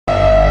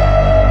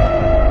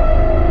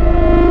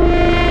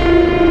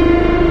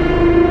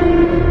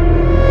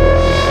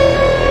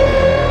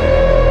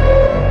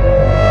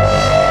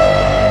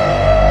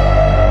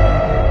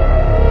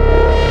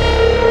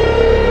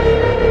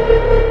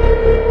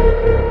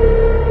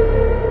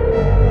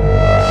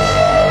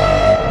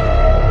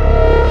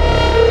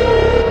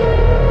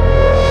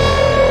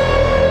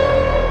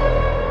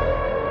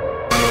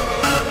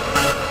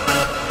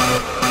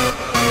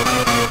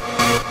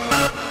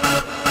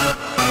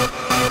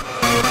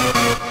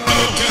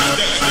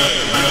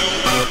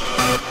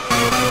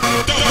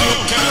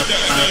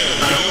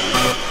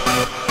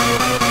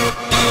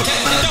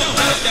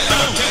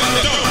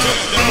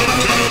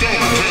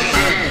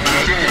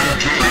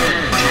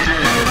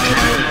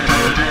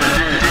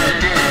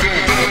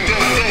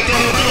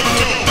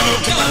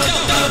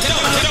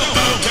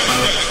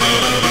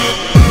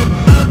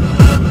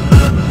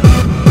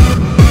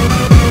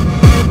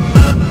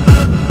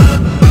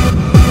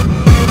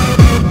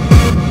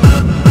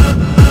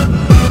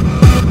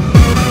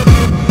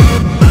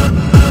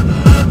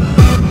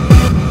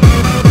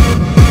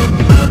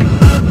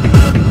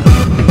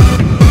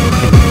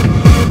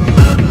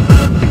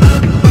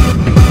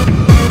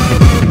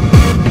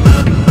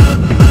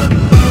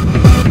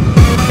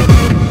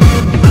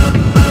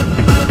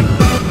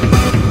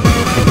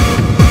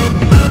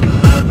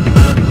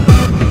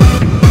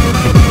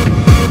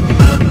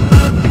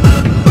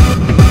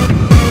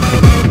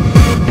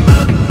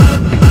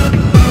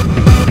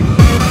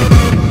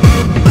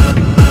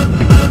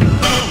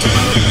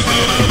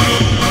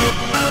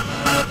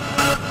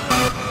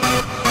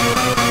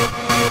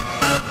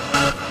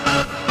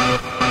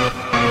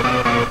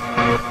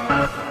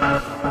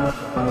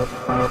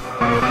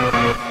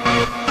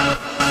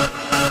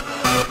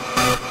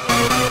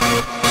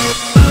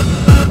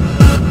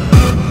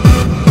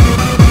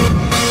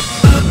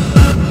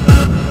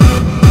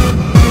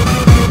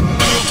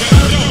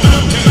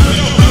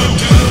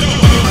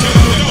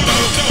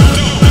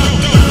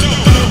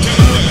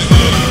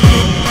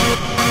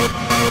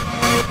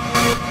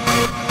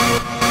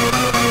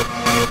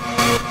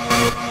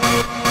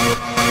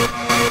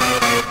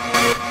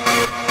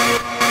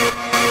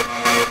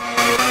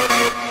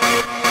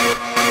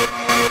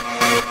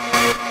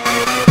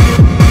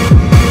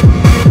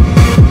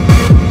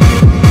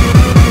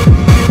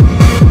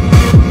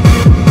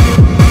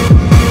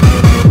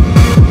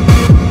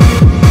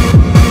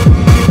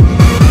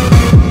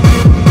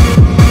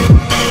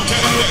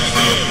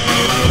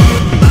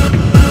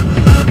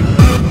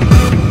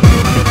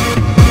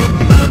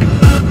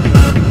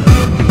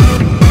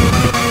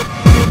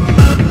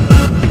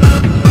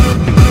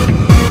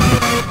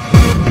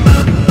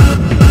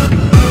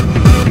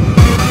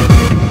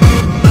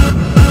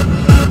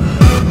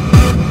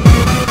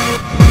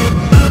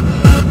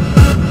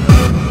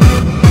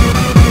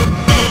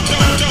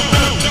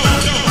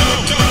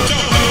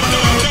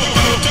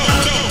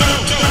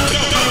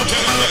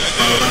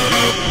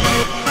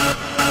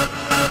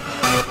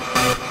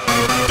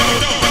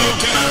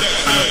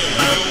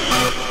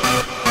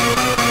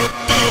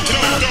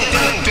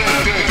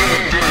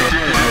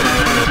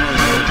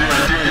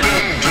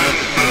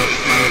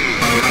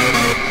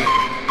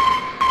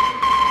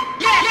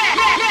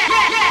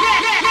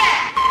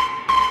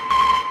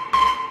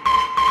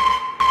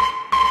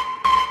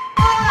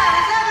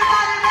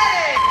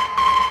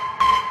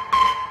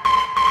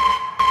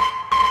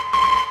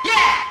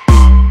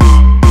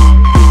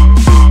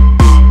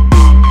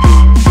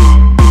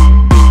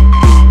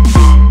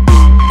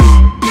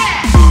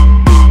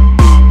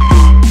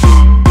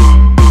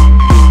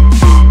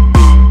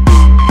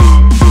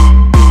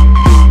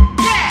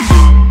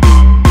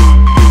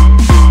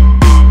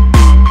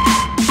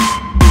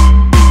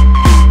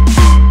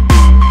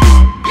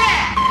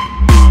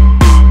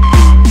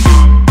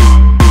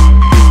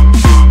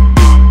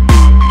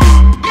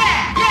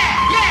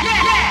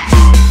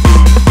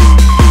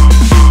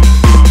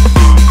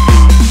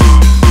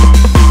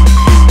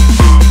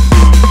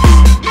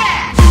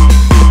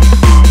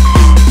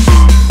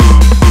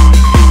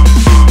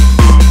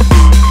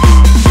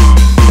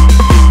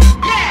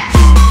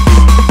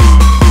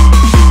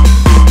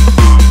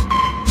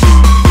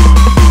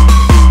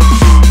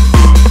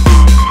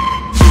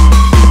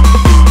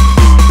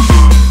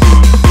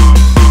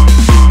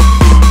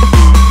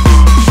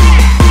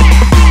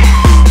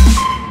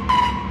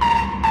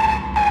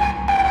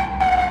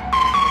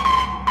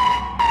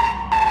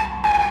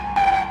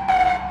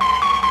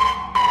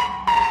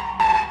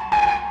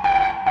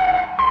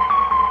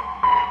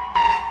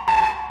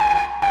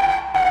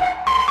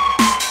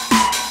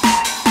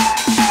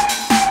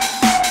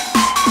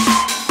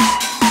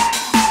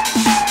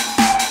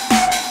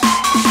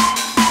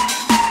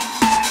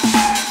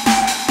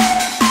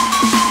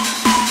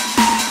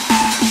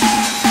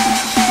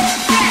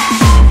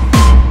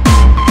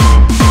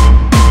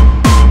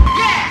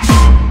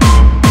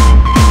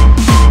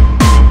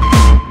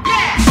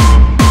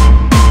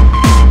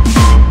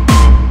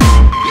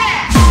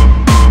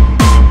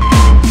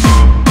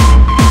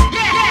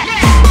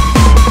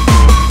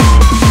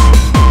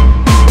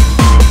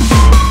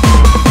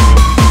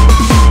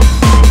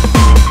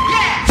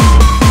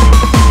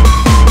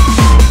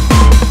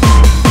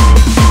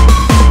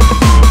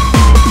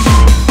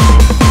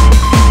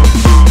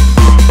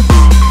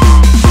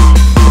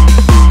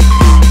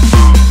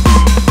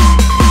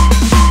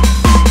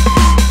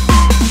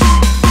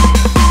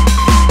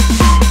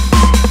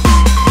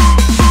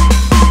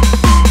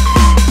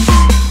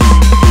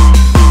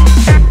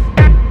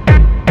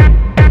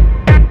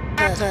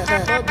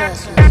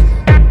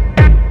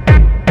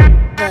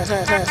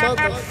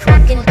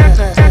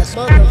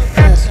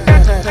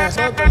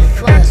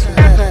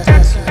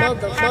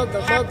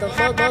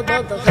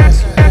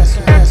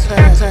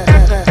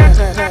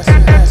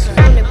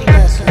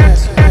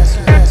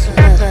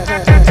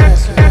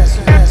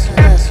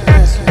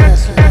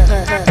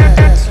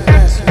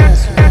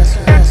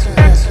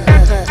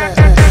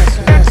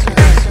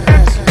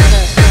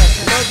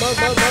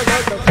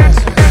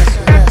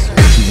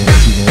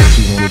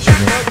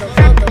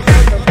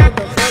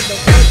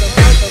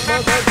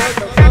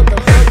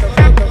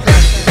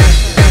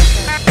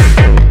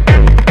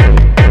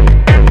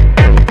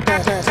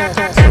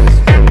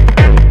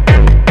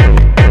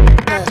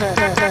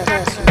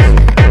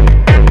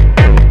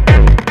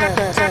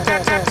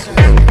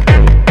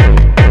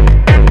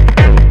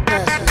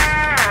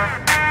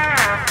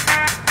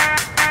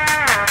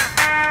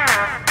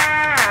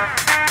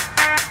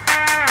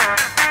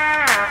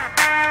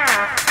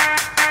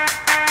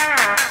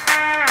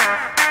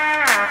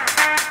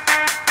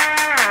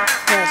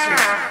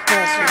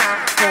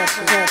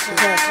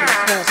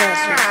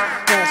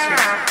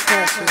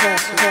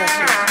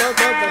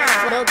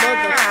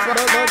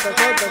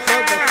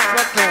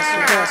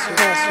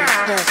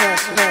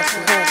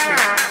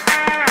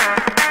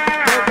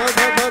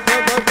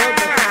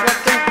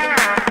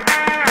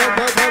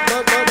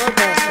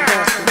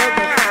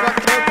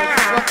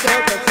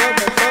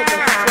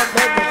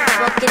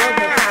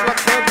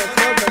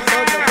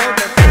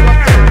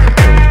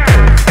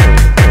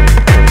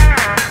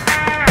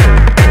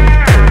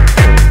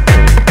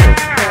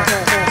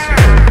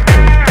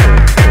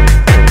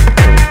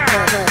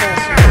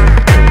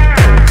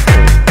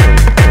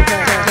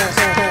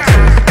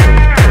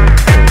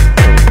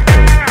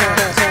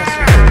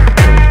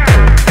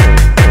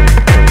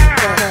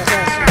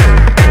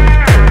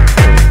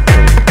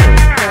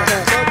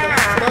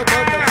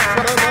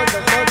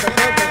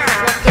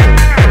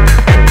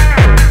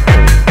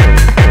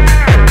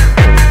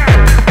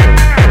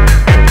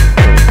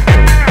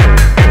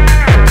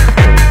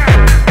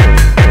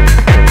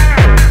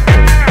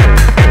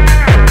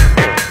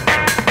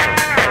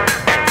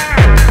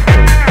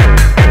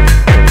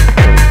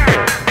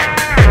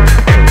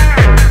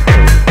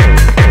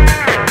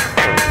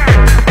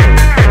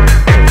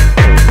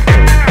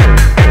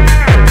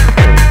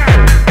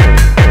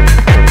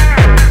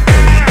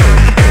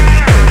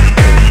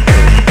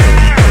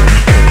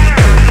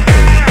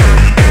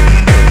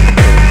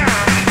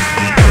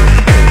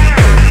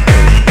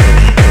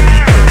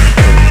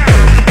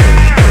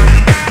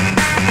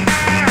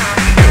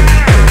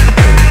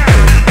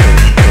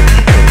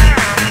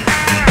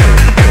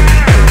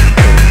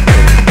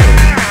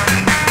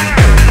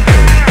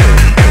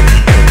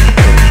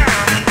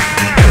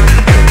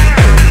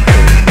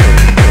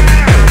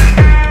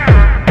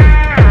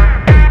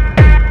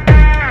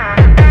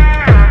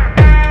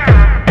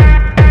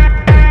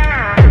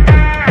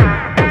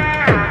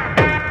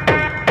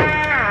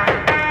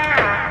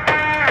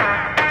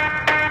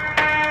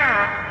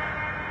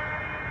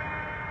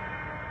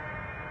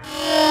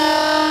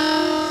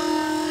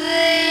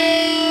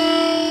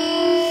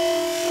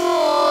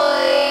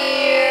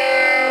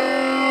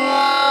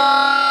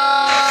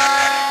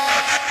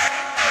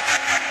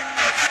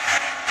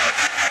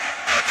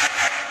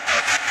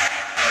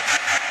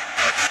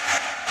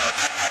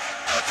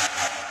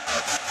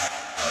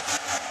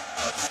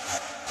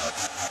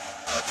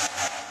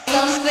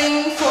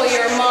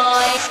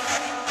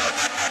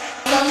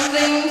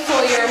something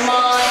for your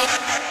mind.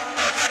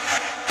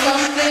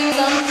 Something,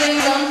 something,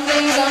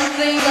 something,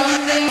 something,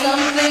 something,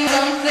 something,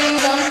 something,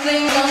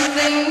 something,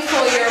 something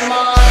for your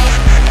mind.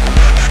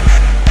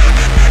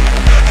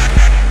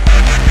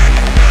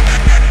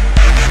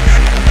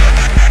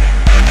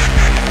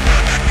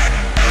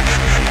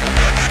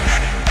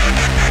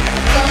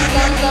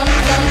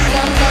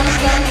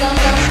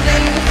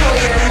 Something for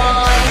your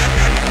mind.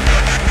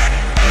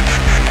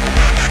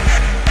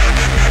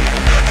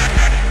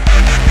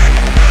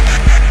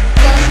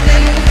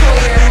 Something for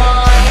your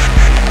mind.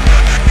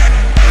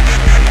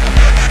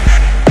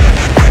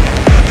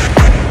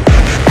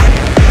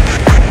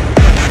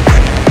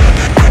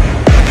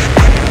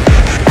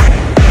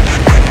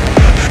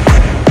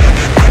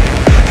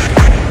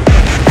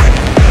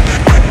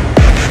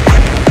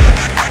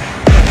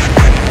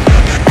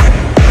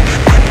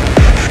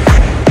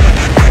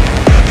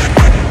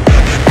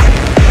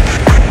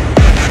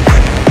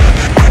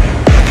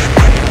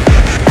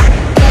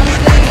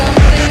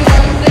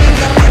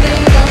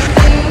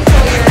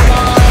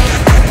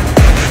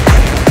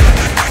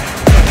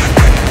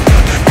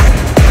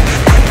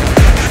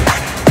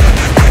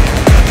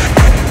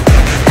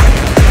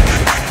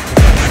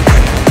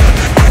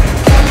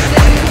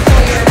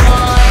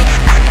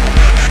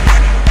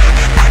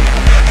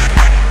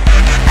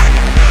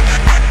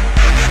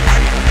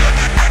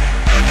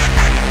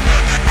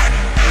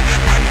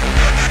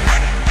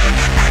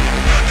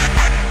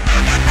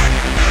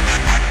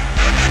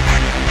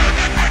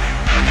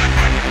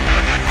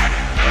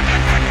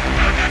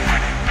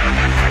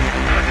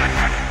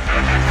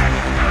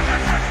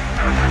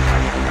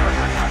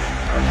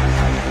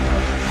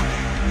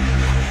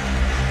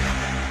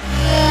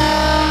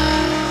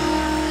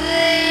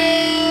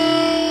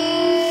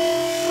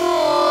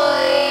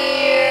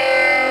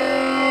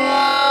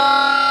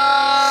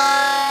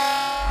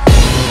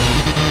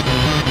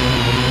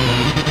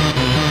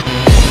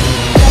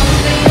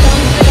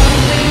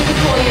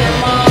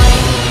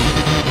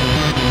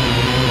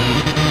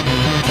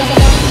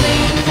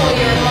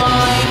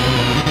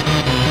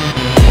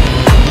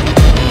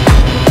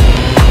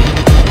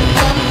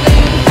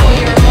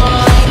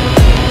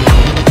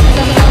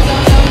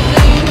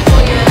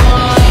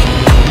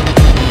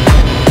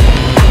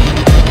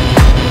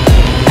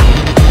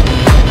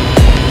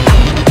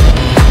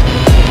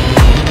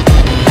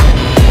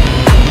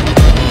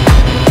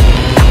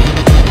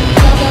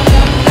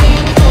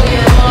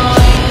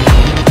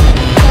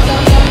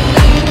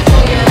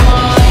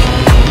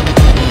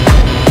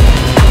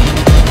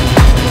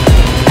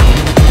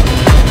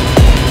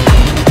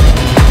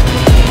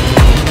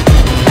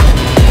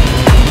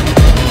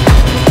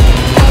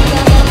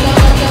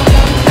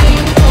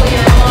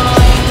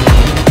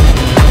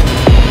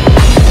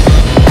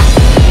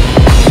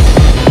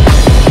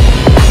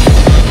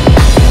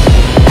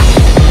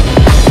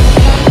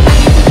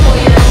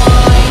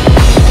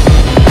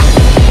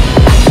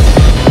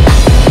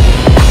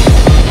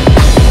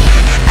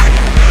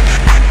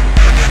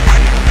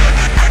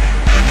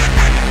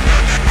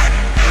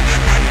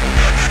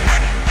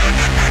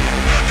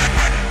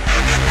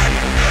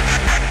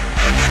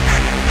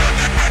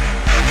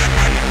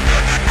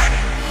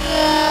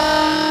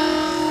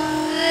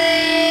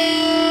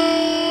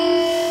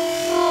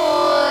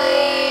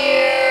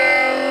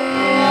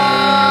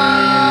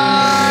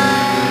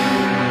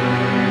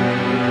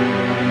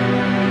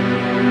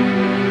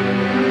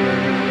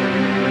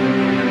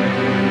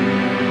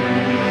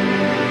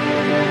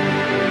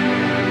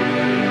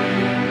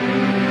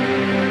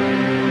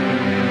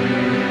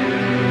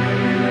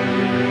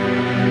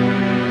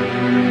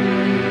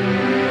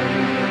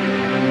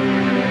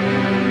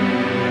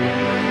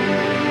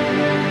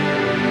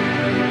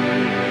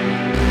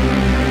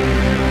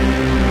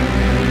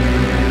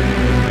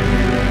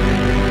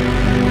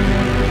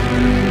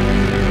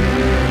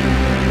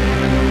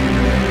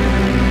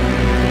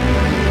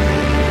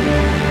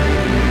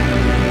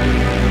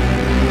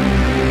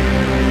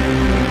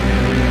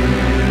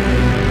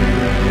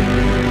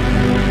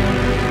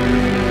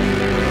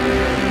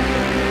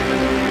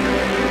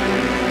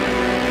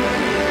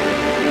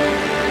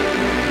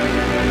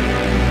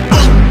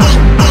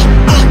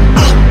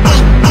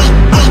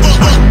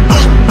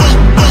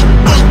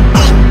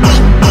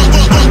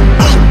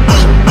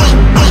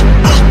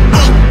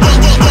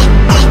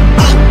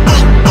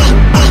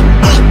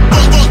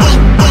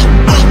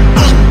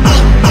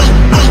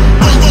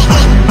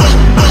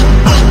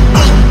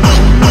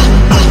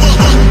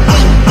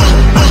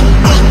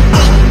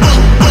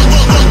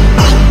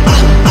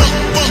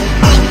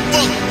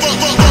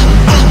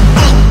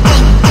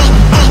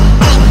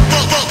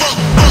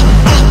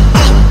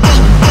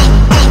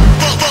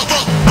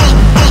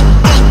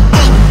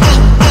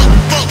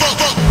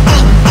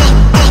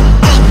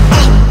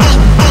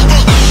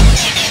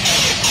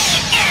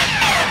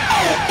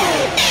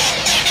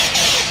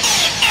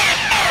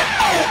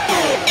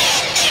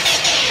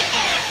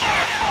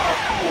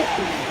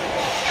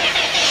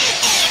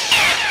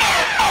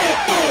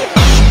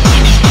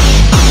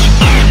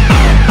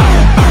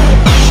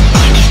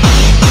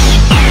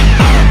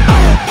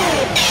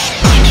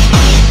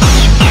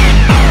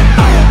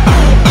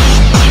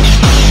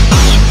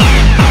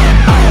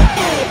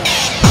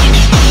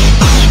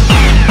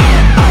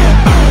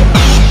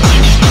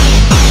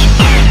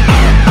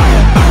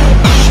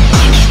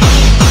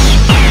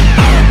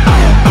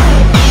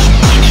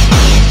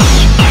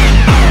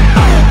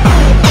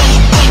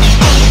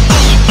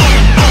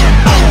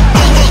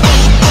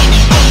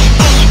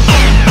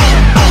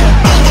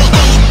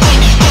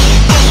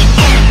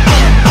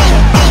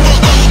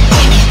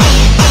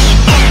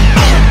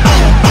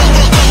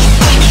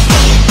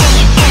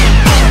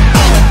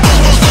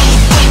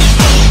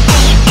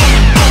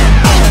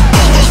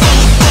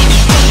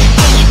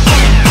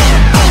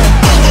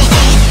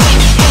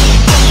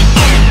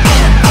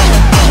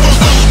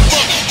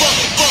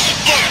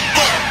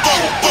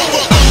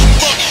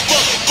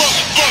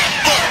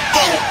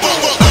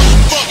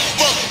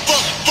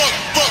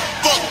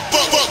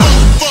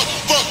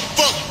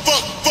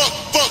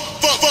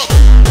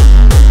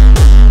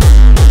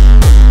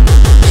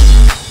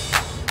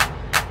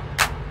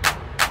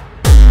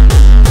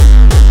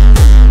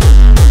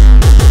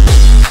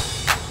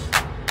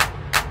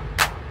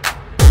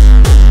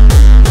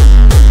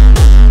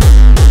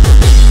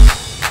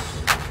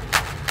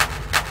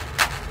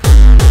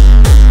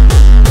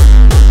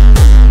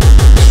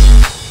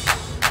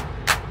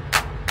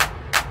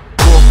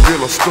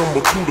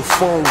 through the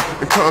phone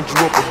and conjure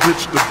up a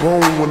bitch to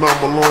bone when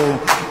I'm alone.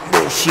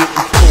 Bullshit,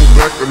 and pull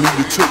back, I need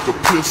to take a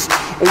piss.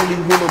 Only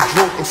when I'm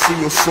drunk I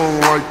sing a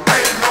song like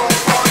ain't no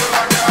party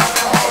like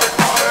alcoholic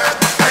party.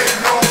 Ain't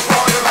no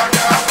party like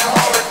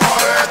alcoholic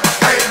party.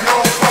 Ain't no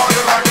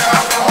party like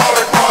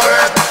alcoholic party.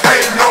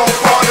 Ain't no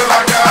party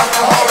like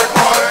alcoholic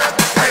party.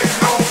 Ain't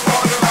no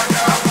party like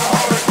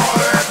alcoholic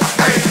party.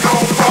 Ain't no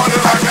party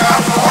like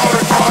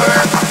alcoholic party.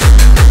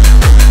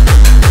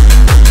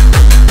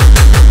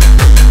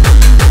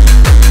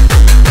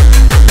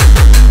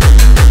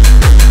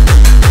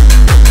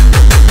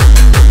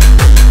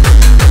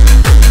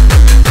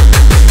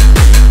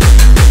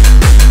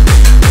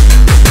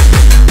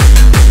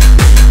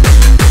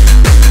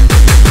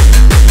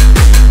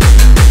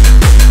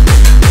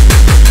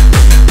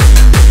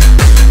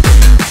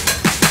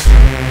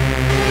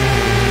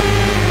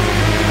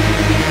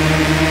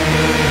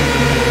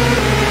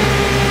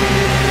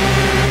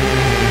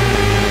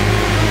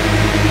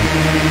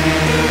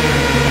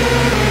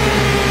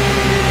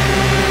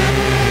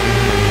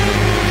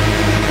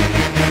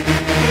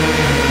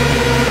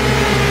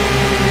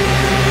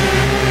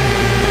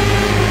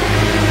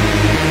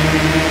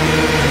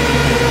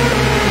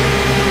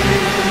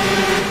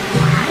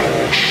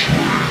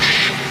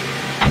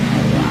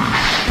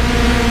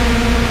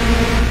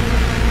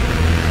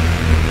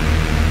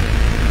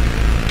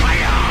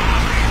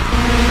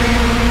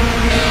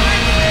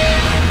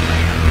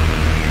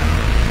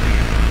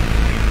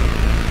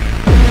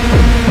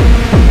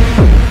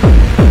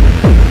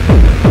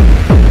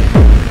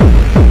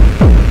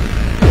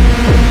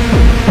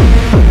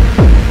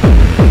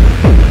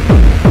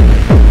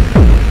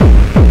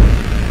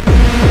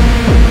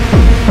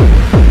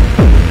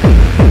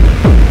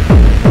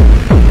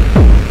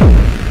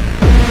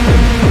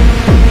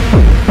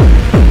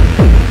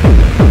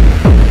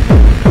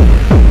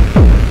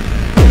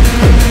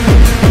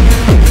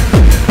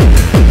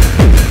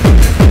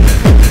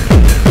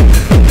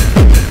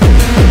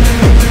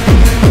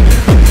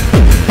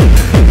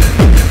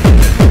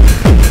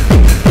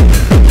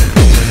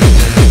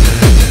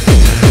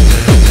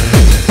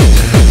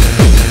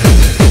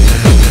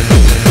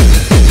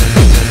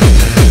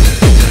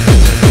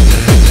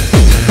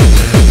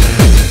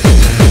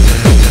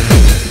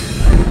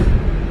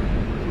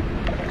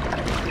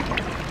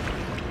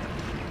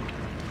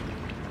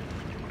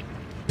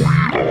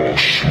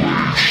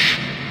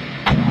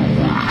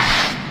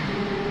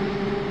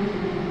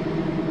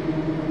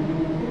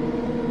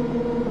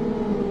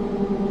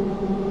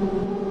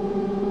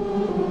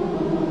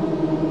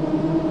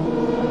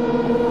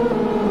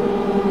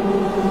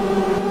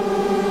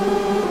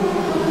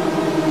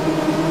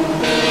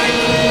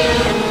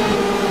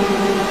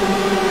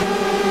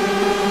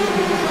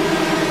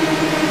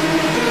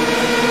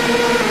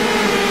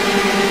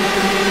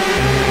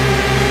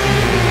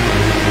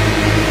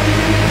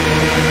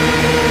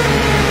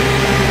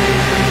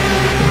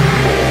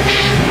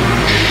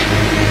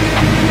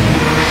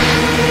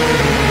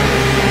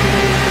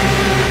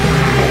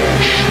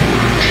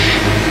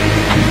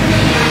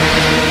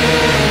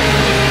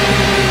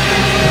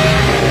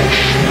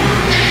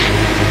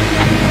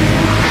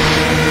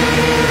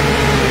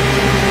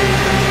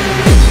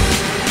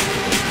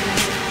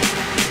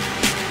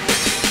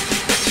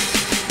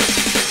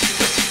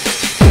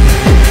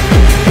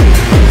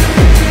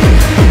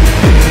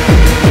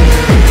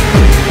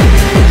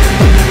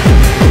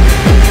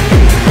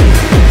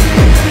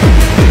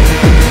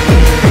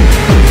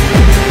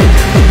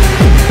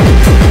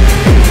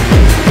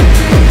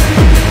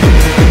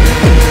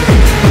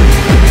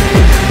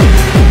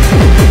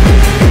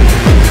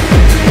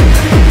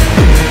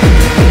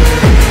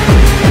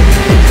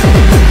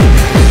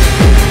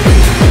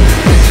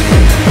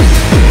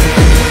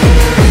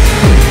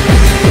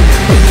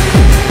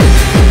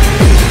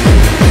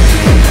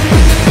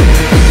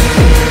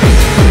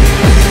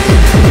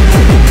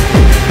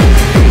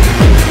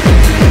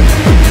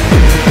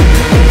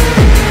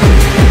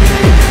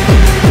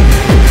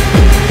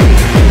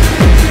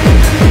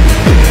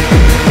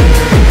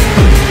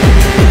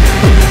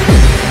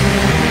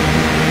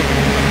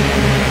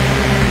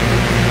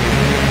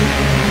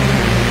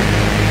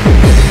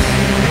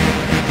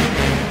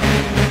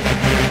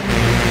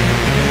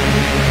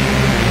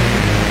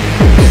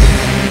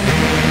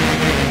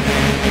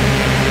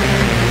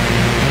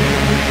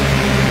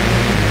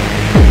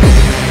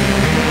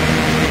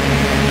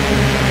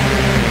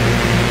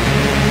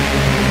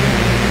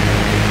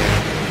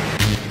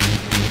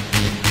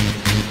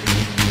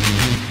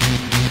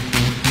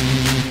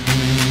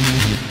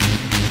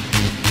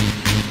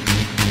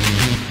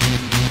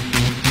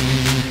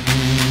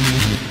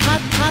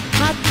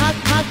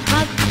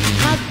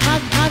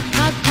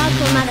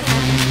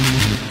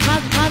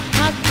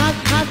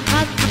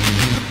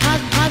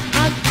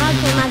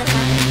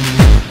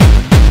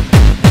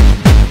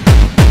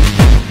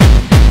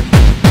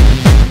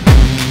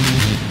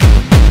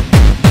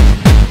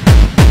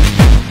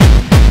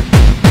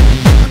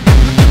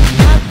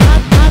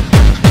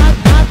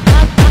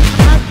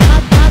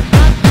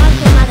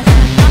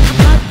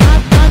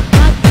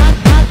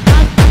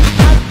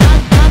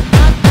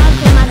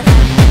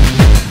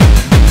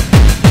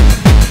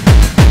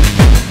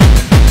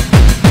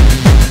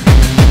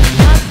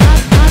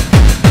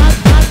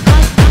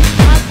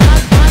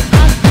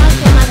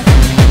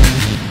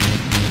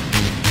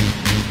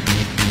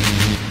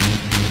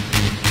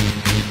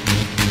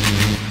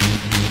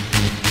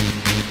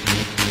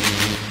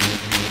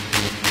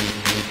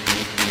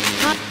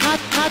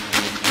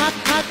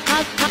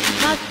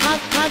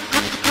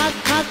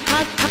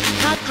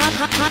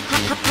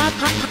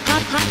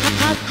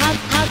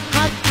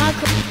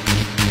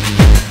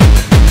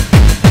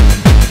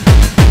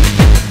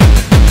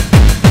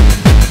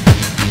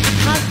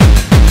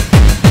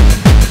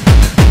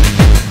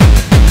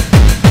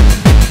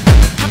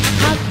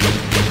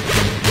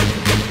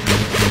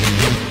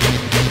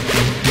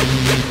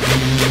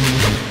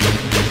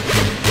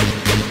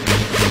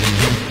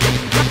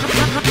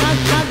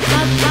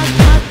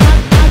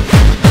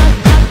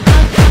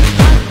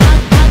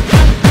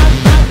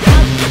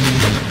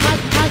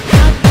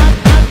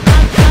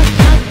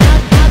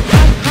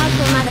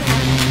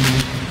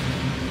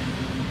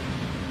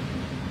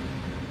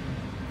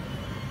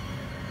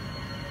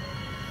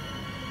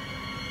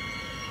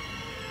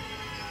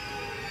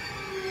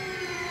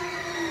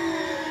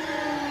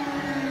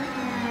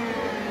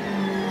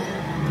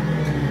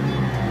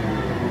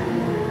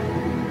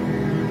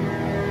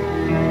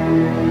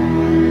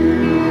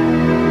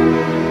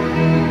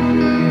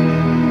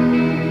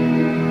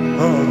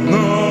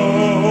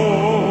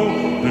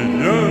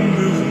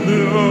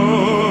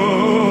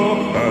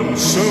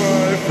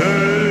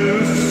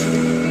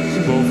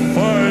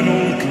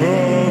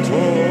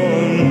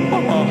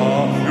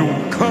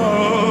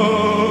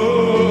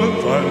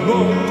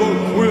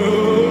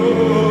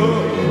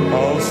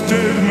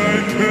 my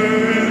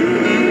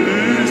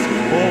case,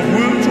 of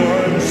which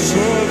I'm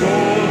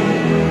certain.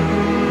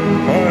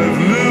 I've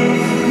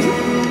lived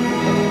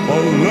a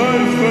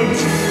life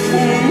that's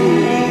full,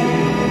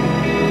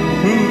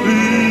 with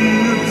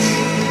each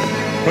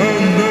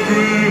and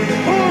every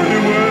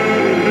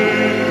highway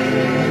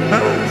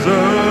has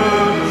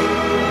earth,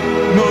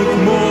 not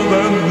more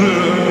than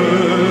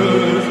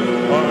this.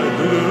 I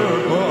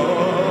did my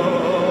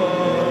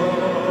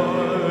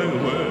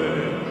way.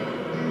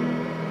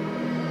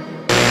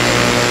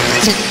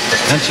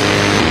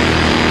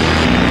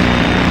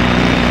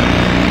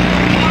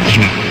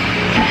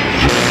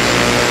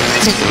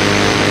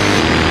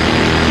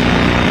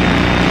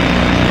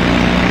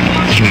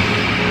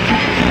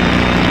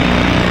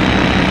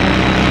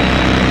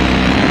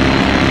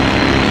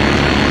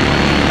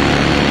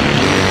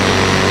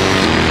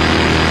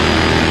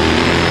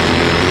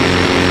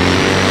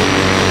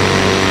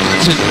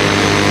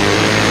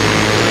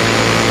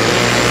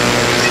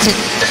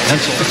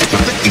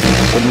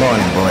 Good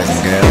morning, boys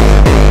and girls.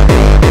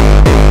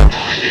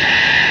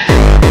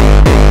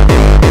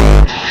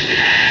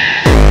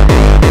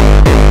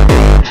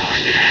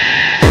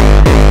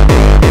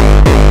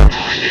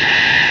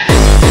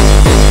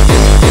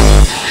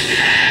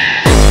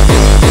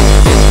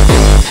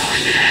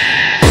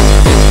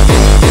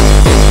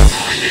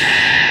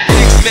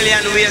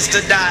 Ways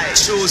to die,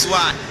 choose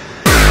one.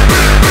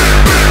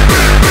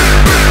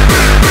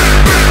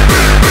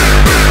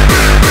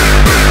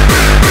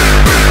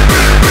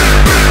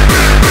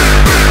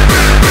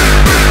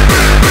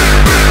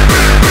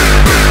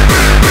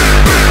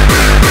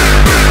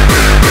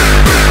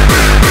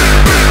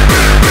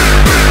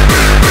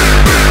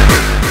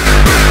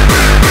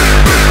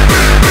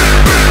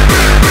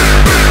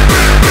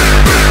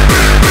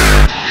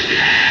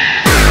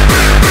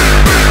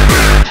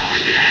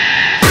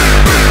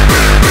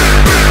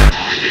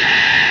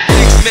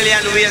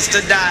 Ways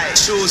to die,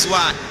 choose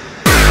one.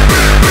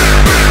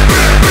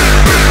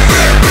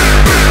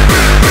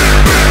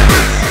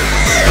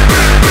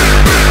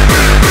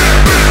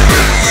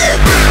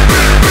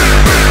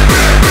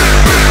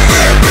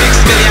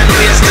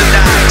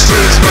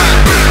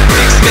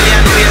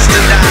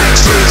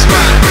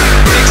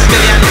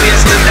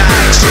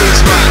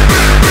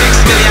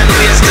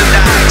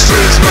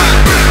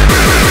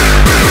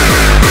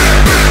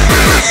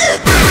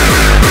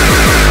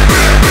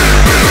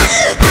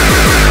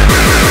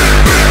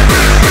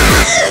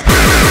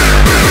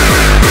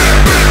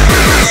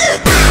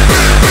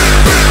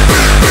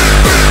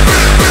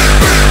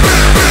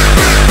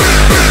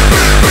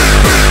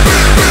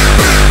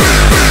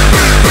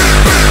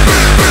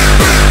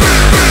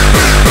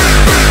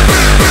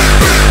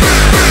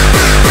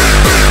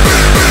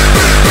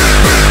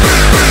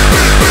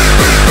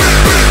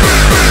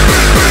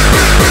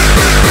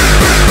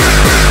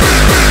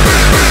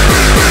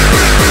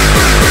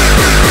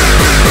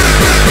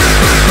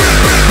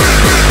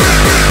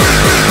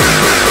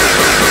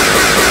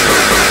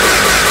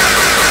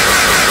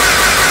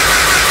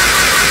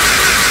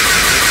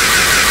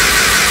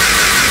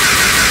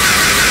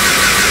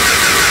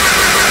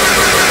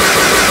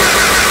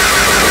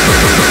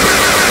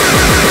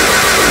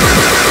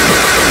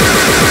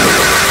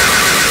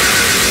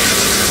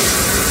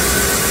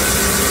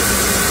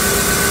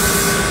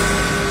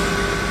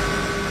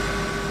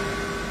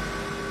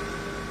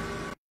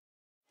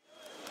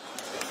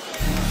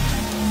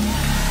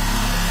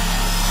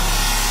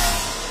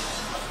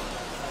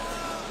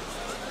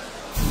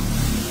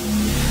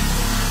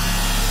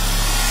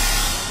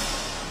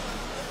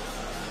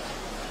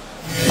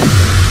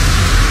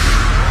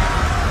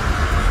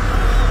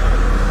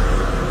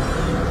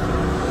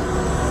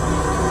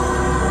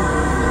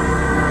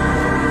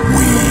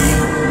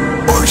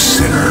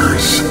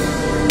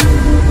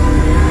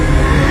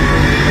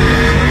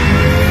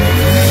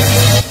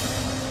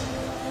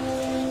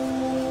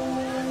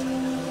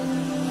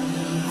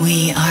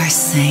 We are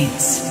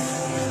saints.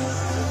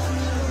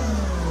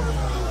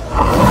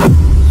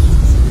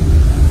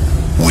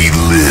 We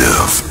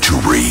live to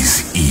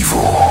raise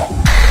evil.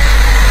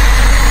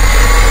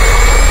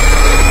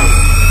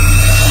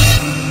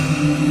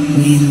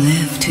 We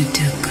live to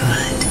do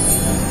good.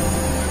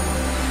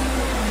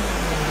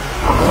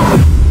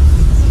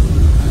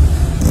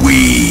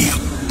 We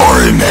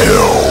are in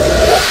hell.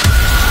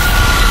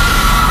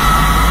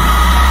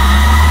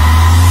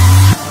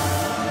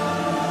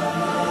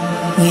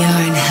 We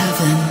are in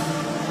heaven.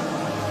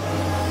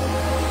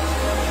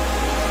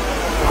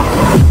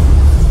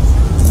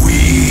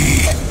 We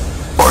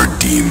are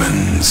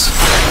demons.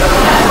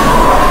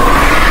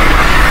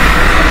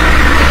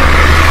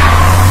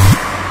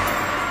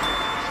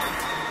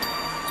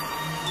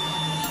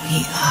 We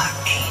are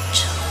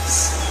angels.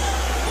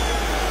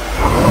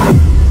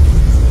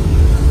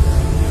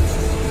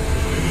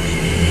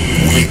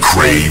 We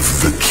crave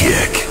the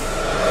kick.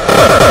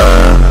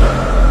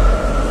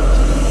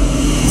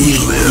 We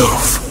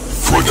live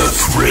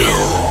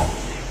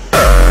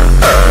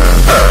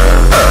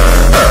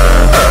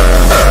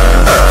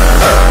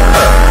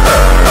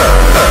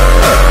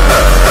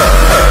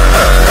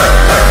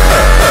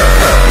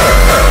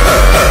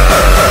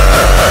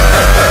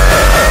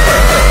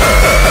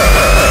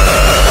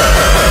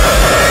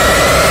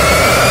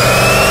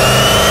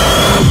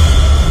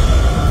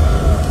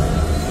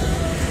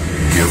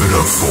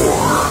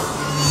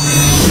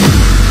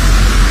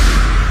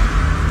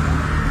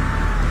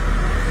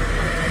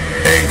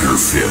bigger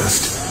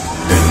fist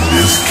than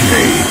this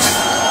cage.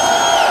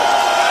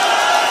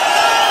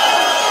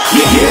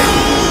 Yeah!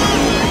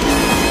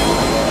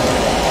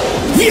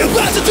 We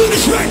about to do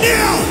this right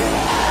now!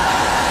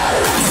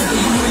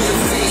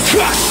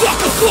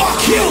 Cocksucker,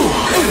 fuck you!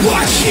 And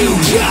watch you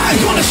die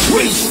on the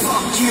streets!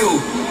 Fuck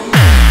you!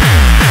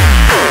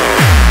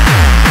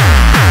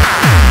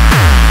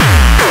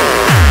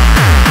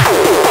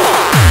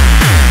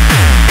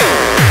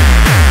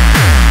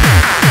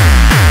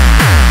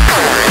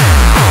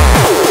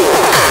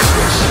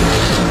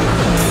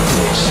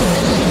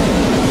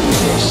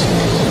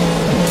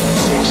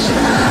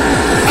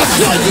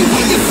 Tell you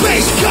in your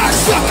face,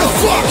 cocksucker,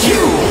 fuck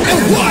you! And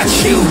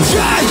watch you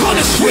die on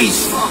the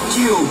streets! Fuck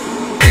you!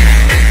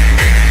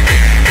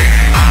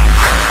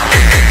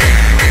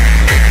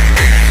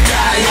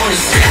 Die on the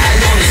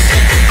streets!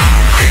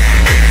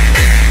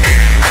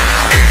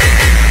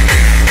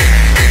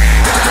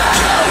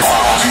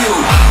 Fuck you!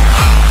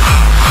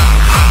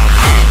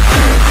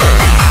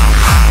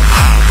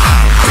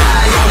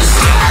 Die on the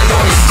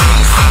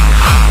streets!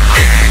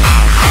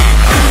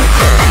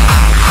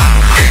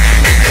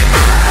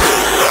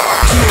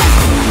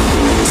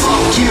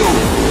 Fuck you!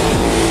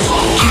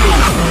 Fuck you!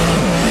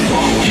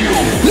 Fuck you!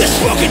 Let's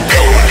fucking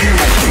do it!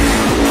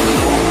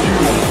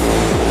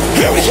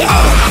 Here we go!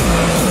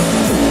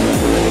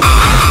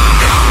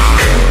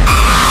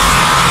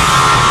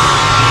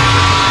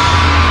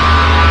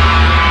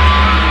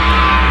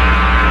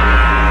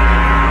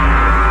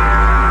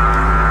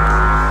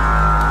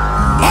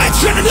 I'm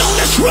turning on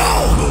this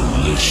road!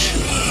 Militia.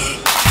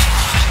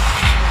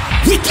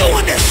 We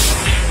doing this!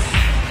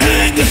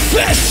 Anger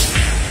fist!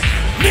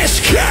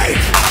 Miscave!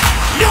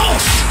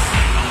 Nose!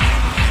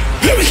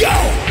 Here we go!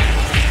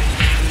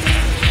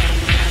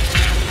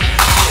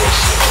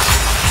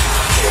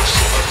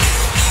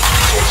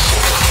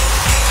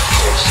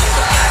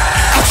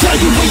 I'll tell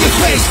you in your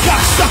face,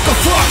 cocksucker,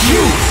 fuck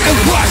you! And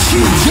watch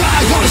you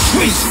die on the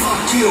streets!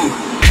 Fuck you!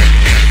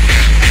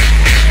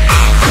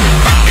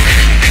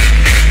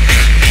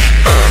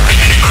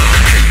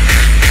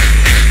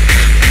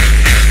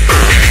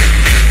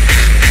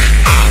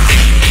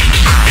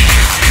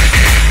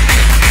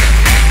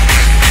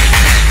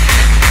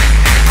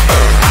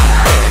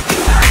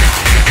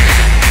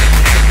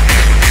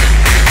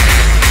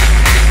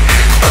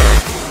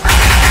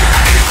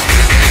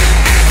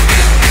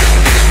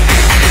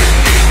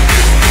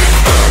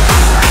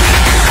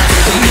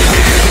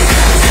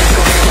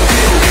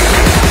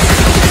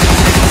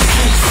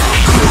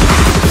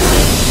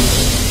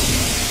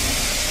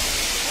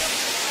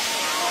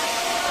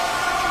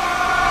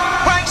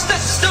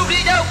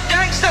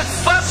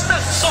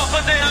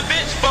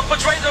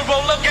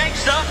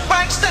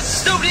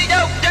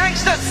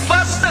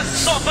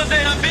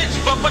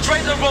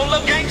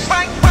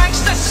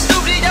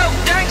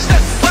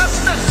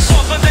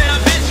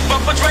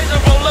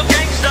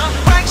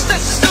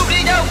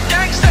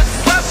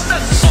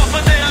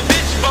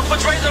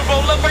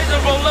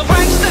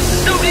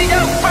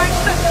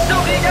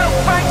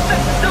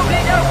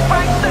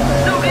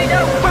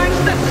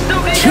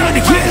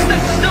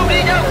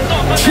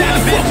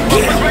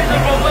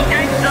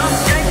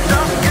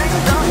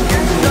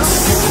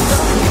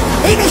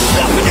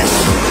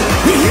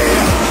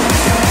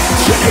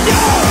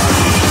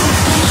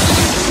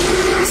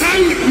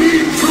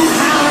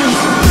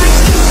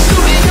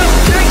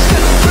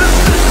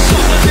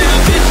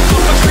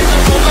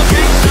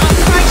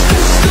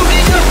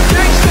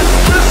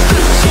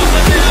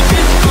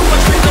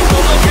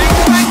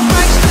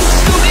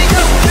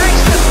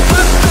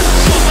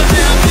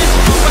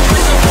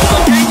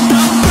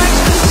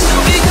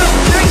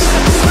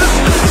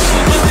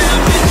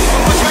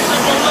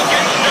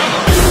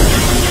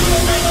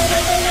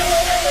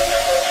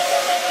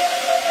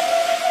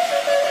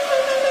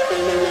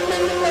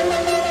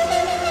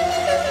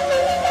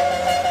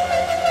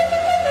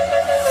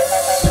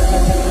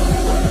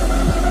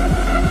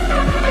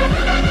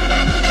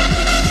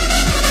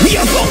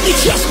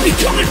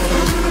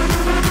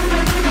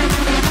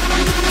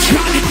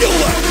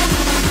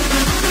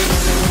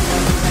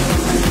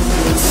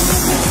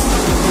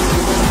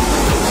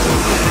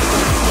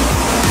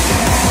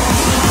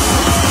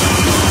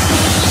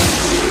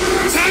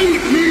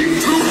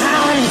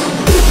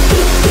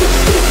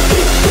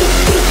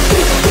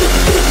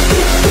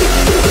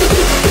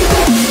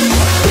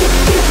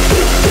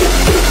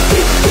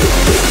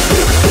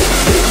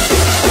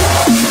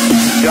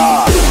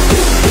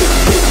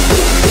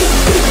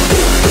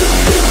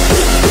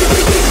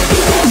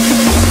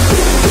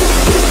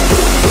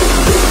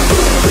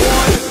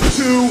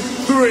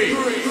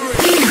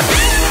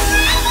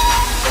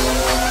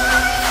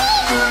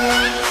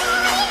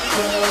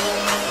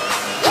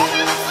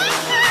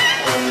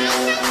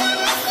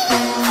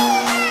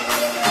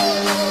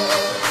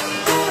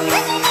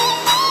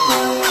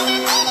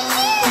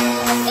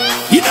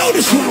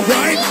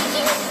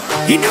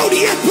 You know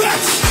the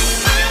impacts.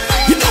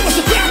 You know what's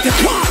about to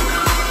come.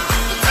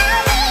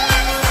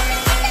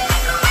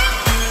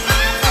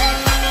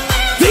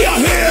 They are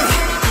here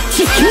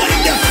to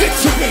claim their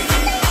victory.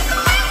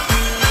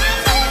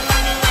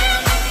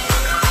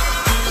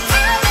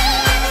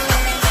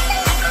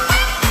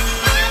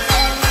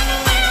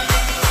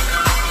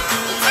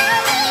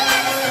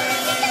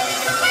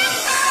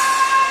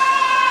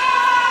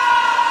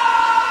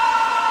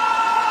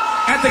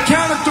 At the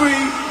count of 3,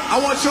 I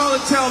want y'all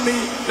to tell me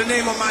the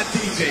name of my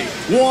DJ.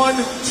 1,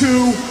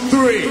 2,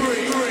 3.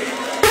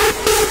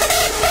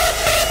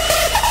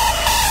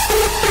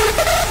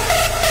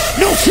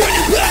 No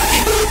turning back.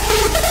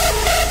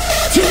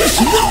 There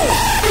is no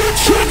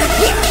turning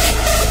back.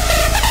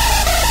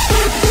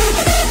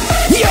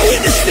 We are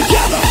in this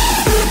together.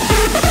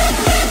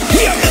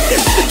 We are in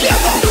this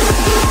together.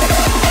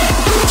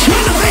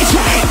 Trying to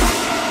maintain.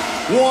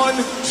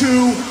 1,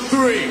 2,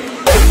 3.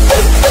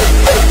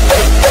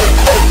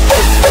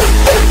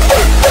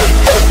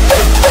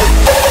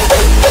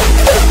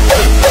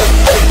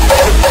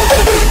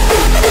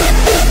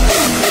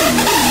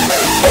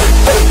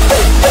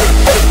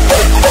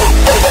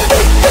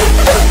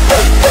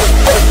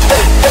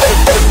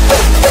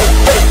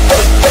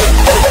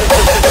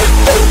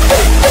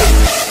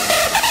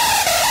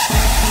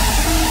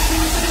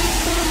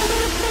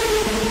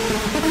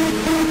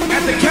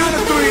 At the count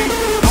of 3,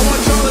 I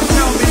want y'all to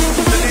tell me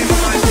the name of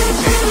my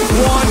DJ.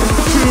 1,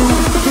 2,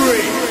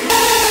 3.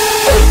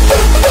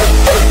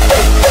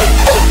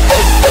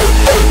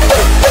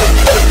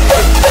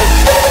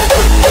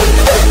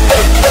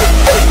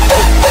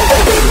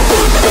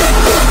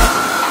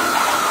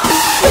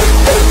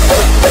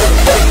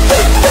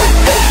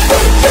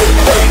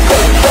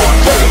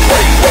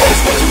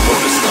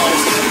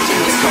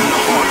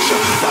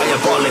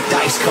 Diabolic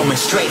dice coming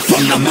straight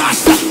from the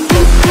master.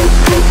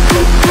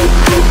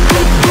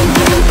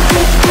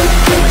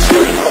 Coming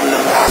straight from the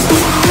master.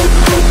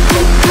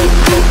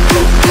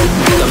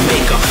 The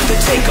maker, the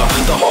taker,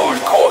 the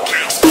hardcore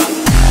gangster.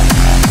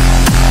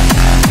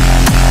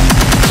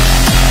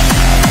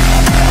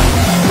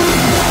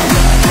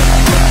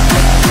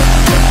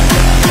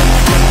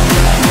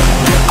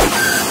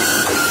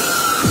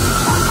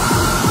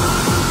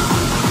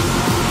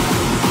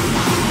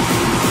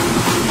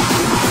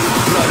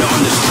 Blood on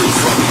the streets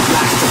where we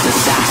blast the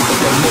disaster.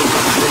 The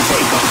maker, the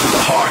taker,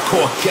 the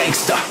hardcore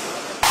gangster.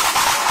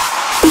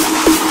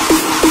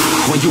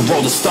 When you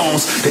roll the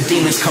stones, the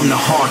demons come to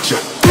haunt you.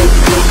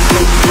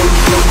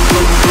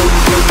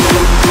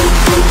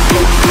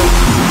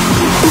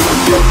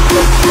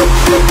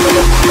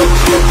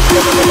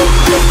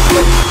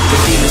 The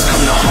demons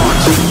come to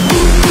haunt you.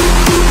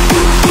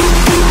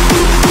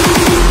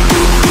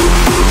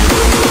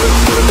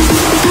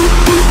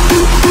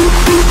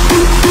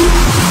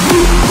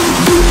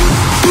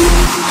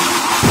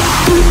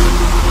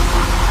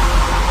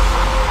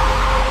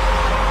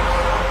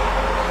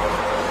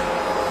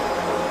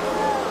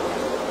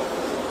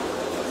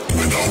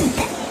 When hope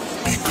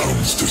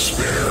becomes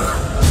despair,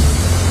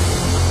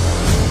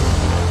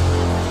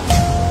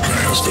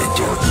 as the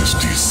darkness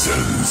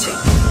descends,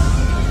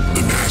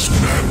 the masked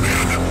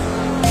madman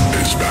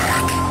is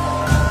back.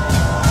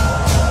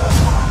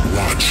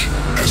 Watch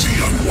as he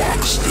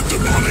unlocks the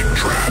demonic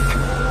trap.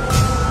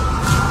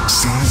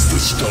 Seize the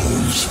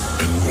stones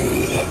and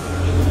roll.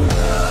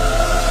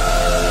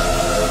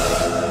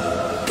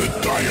 The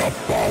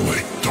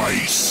diabolic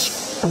dice.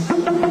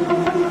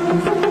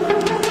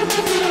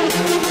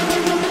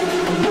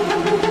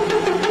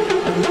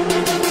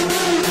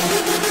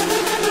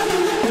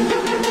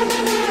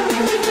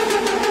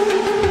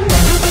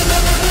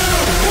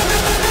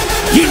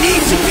 You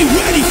need to be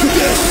ready for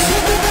this.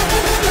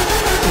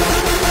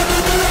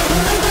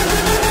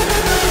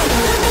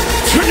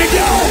 Turn it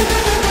down.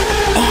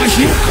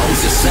 Here comes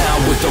the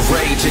sound with the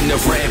rage and the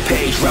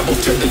rampage. Rebel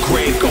to the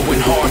grave, going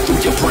hard through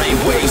your brain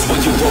waves.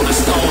 When you roll the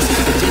stones,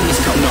 the demons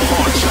come to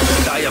haunt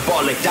you.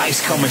 Diabolic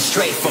dice coming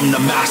straight from the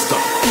master.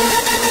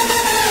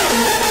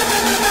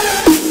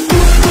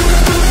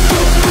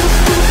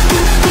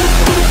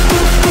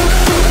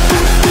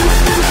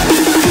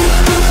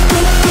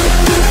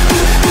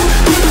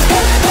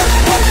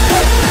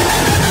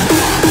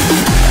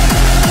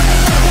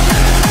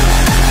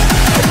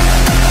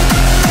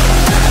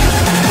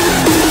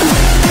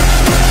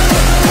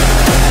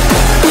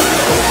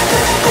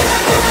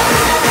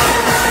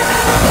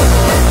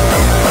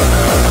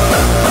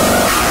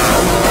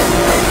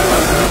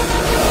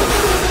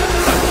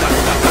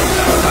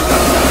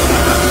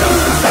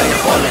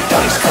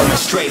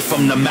 Straight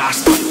from the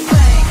master.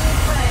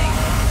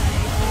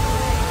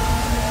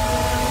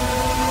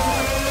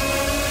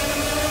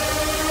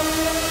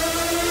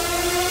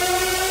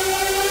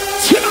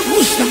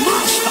 Who's the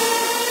master?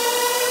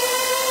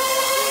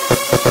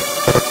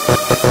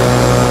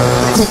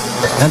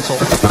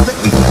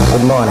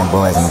 Good morning,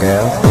 boys and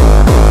girls.